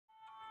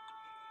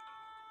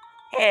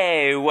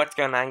Hey, what's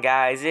going on,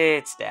 guys?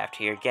 It's Daft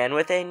here again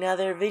with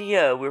another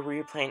video where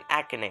we're playing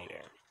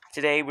Akinator.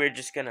 Today we're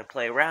just gonna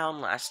play around.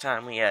 Last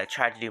time we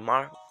tried to do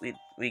Mario,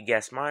 we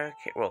guessed Mario.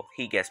 Well,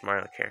 he guessed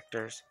Mario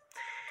characters,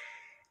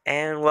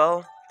 and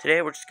well,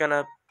 today we're just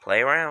gonna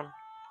play around.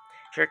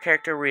 Is your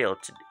character real?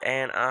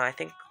 And I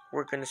think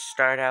we're gonna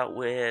start out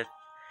with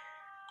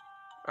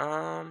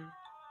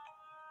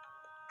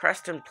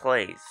Preston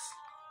Plays.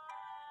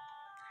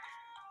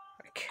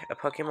 A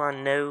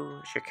Pokemon?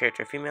 No. Is your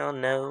character female?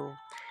 No.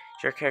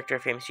 Is your character a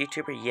famous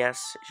YouTuber?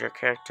 Yes. Is your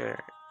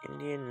character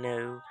Indian?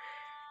 No.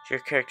 Is your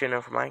character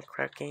known for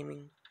Minecraft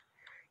gaming?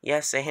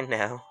 Yes and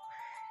no.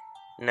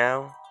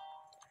 No.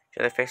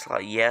 Is your face a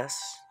lot?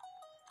 Yes.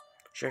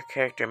 Is your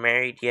character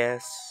married?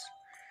 Yes.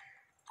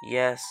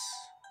 Yes.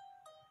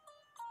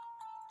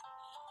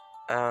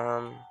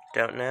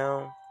 Don't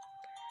know.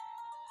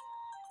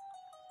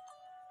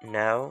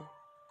 No.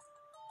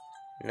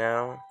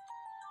 No.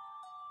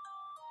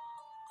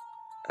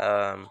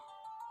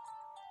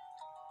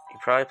 He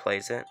probably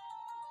plays it.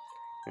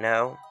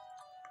 No.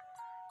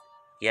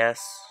 Yes.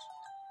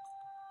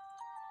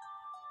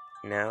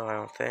 No, I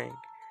don't think.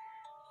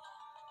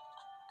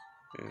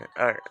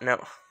 No.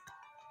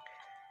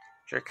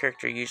 Is your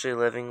character usually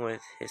living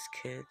with his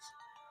kids?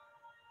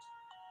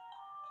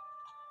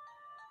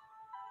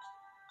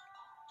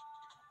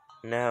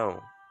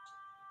 No.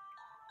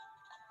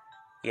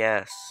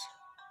 Yes.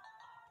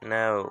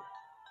 No.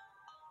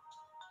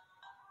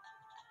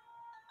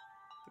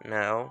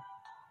 No.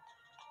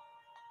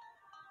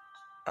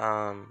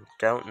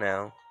 Don't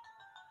know.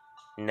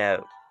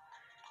 No.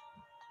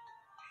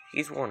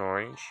 He's worn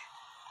orange.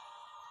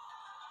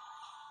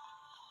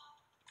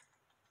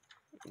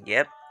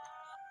 Yep.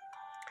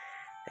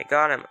 I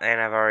got him,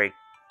 and I've already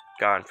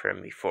gone for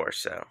him before,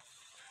 so.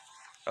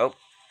 Oh.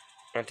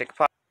 Gonna take a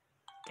pop.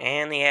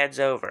 And the ad's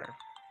over.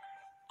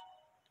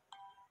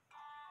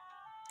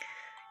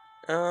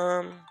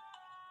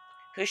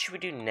 Who should we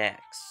do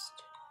next?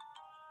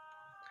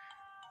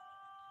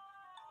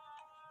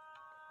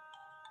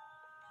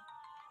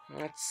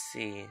 Let's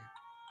see.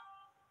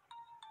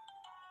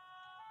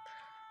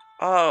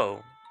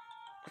 Oh.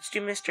 Let's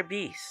do Mr.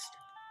 Beast.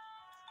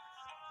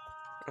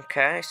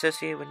 Okay,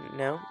 associated with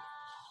no.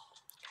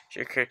 Is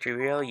your character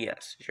real?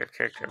 Yes. Is your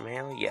character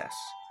male? Yes.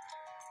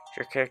 Is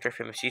your character a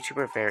famous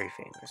YouTuber? Very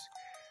famous.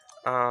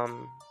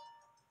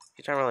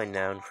 He's not really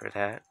known for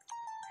that.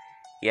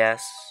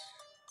 Yes.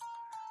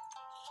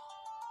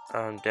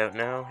 Don't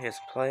know. He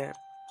doesn't play it.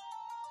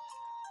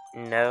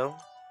 No.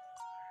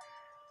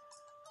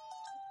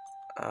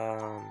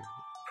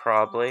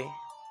 Probably.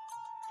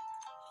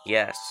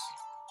 Yes.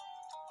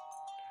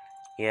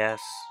 Yes.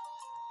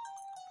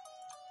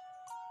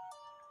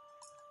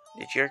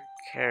 Did your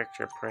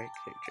character break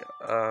their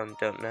jaw?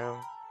 Don't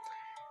know.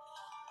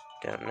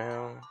 Don't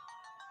know.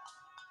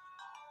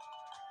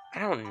 I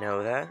don't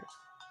know that.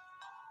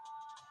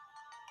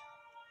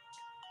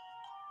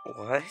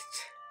 What?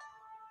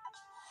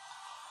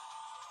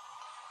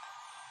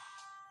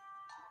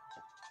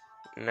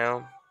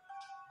 No.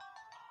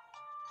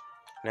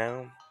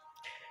 No.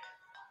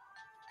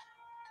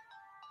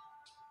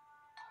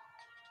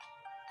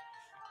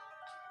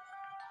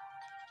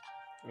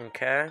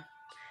 Okay.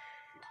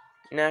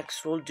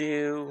 Next we'll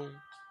do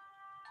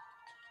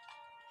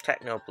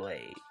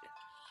Technoblade.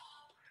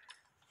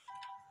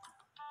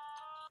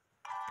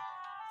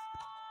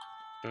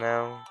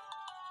 No.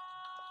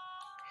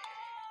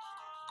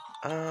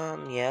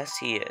 Yes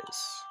he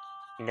is.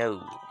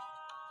 No.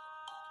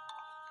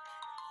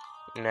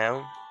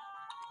 No.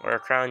 Wear a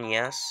crown?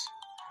 Yes.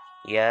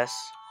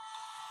 Yes.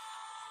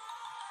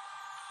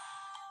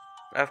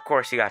 Of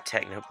course you got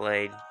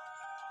Technoblade.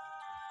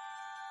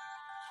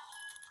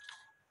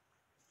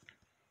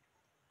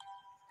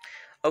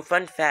 Oh,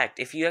 fun fact,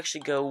 if you actually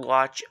go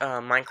watch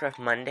Minecraft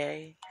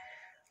Monday,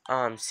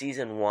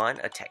 Season 1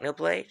 of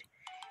Technoblade,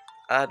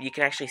 you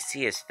can actually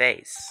see his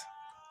face.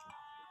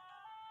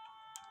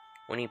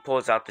 When he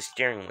pulls out the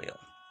steering wheel,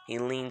 he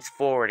leans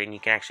forward and you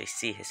can actually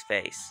see his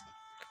face.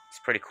 It's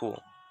pretty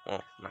cool.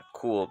 Well, not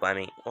cool, but I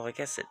mean, well, I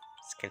guess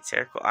it's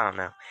considered cool. I don't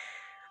know.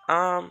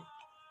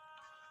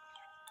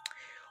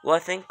 Well, I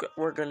think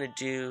we're gonna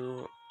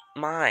do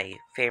my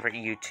favorite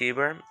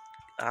YouTuber,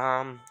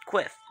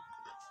 Quiff.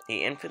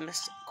 The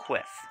infamous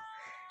Quiff.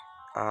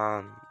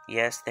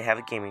 Yes, they have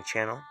a gaming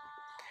channel.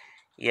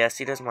 Yes,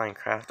 he does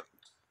Minecraft.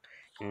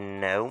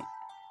 No.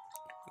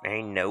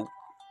 Hey, no.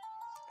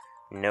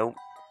 Nope.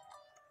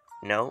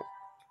 No.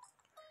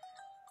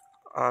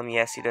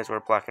 Yes, he does wear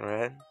black and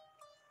red.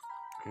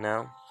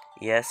 No.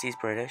 Yes, he's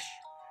British.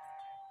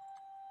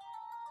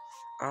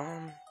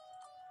 Oh,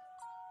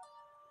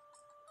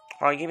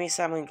 give me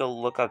something to go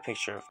look up a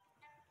picture of.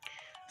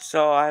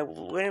 So I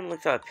went and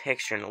looked up a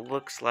picture and it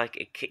looks like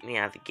it kicked me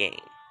out of the game.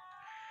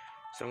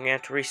 So I'm gonna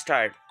have to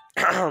restart.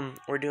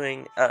 We're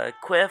doing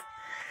Quiff,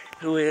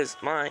 who is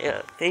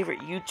my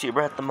favorite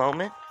YouTuber at the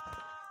moment.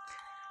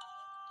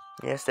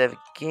 Yes, they have a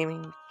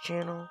gaming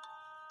channel.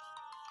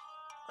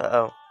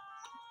 Uh-oh.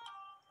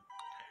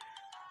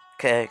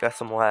 Okay, got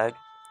some lag.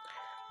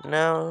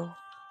 No.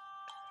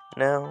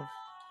 No.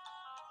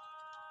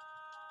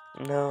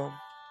 No.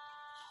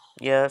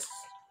 Yes.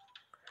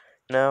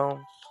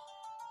 No.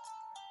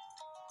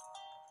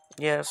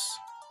 Yes.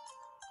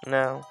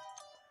 No.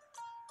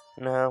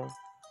 No.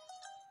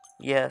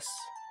 Yes.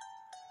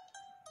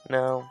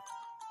 No.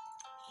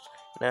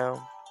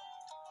 No.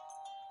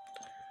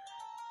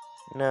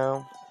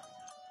 No.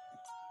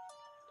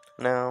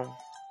 No.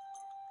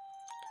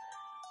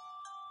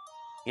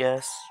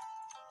 Yes.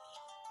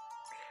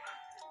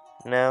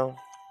 No.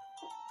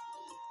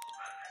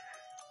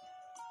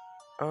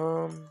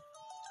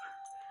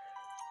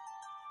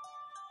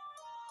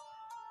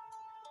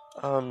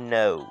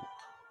 No.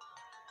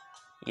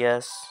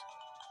 Yes.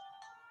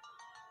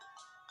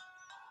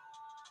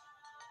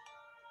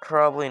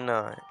 Probably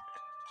not.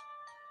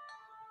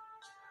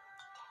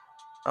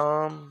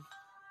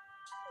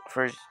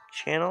 For his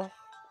channel?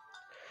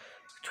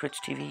 Twitch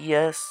TV,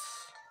 yes.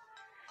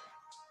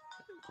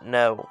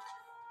 No.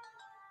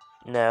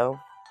 No.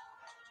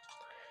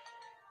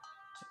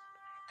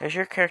 Has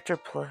your character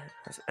play?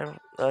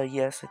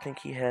 Yes, I think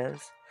he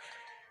has.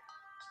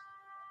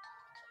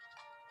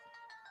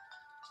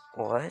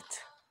 What?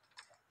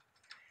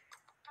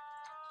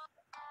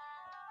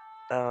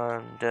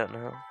 Don't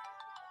know.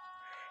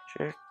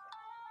 Sure.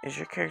 Is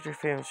your character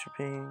famous for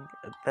being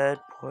a bad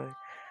boy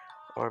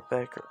or a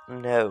bad girl?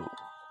 No.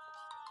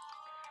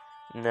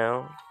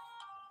 No.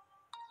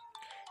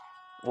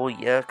 Well,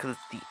 yeah, because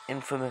it's the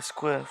infamous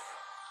Quiff.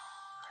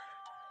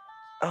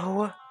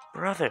 Oh,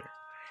 brother.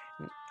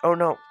 Oh,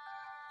 no.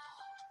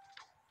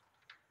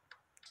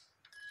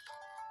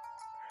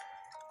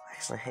 I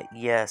actually hit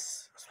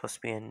yes. It's supposed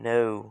to be a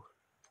no.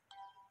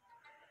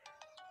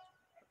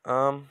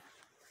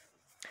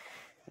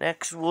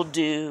 Next we'll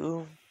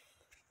do...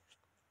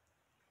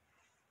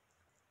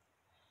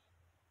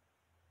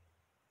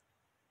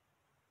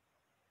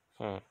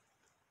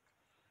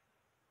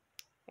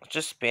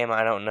 Just spam,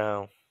 I don't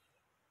know.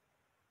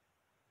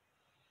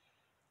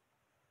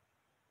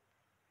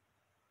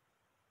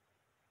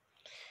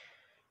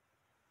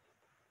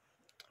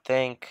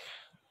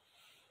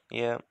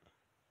 Yeah.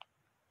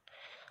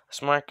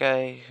 Smart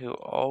guy who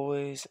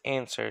always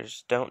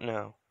answers, don't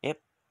know.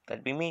 Yep,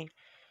 that'd be me.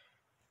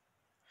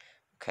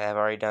 Okay, I've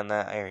already done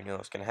that. I already knew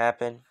what was gonna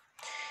happen.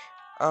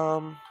 I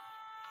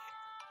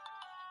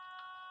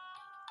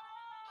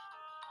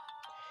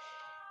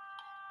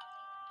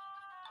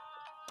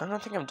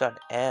don't think I've done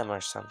M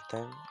or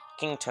something.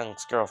 King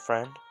Tongue's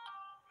girlfriend.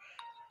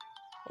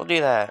 We'll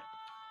do that.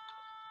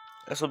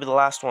 This will be the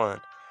last one.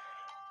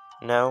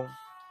 No.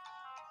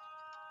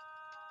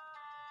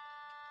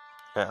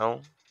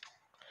 No.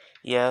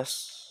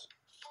 Yes.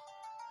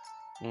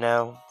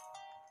 No.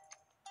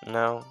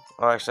 No.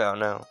 Oh, actually, I don't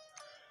know.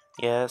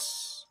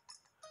 Yes.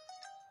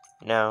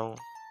 No.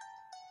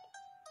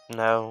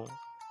 No.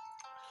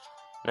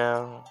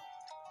 No.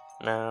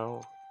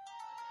 No.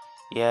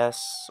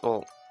 Yes.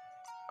 Well,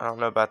 I don't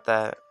know about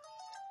that.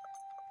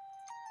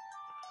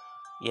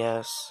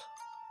 Yes.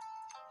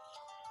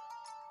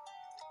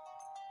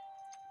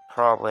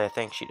 Probably, I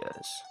think she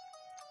does.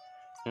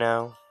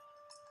 No.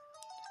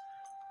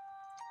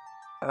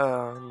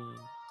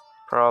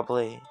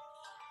 Probably.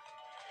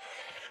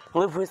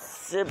 Live with a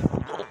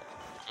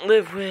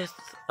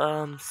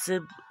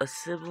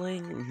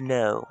sibling?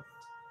 No.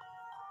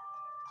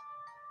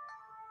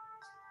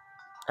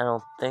 I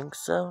don't think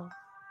so.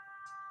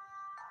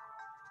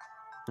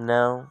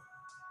 No.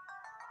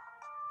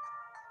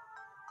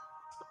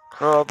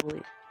 Probably.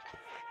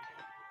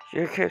 Is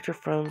your character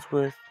friends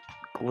with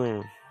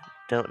Gloom?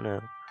 Don't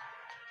know.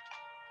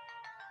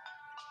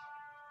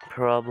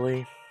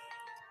 Probably.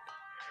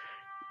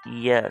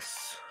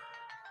 Yes.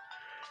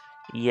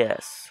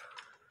 Yes.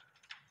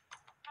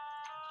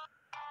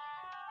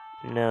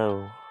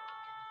 No.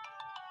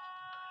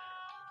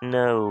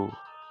 No.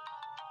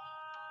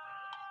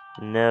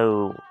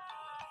 No.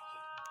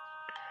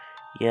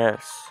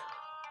 Yes.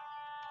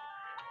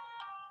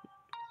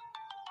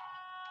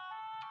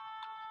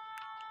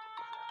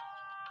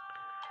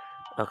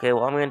 Okay,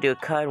 well, I'm gonna do a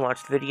cut and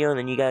watch the video, and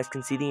then you guys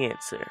can see the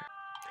answer.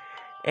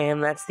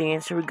 And that's the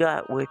answer we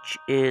got, which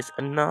is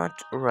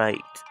not right.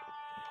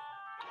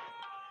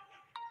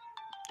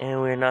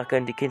 And we're not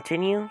going to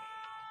continue.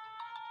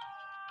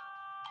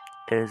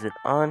 Is it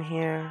on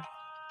here?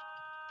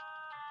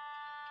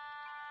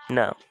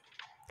 No.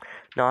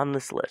 Not on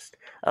this list.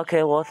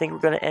 Okay, well, I think we're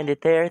going to end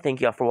it there. Thank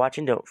you all for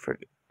watching. Don't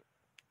forget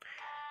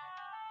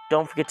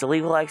to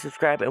leave a like,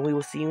 subscribe, and we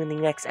will see you in the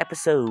next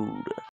episode.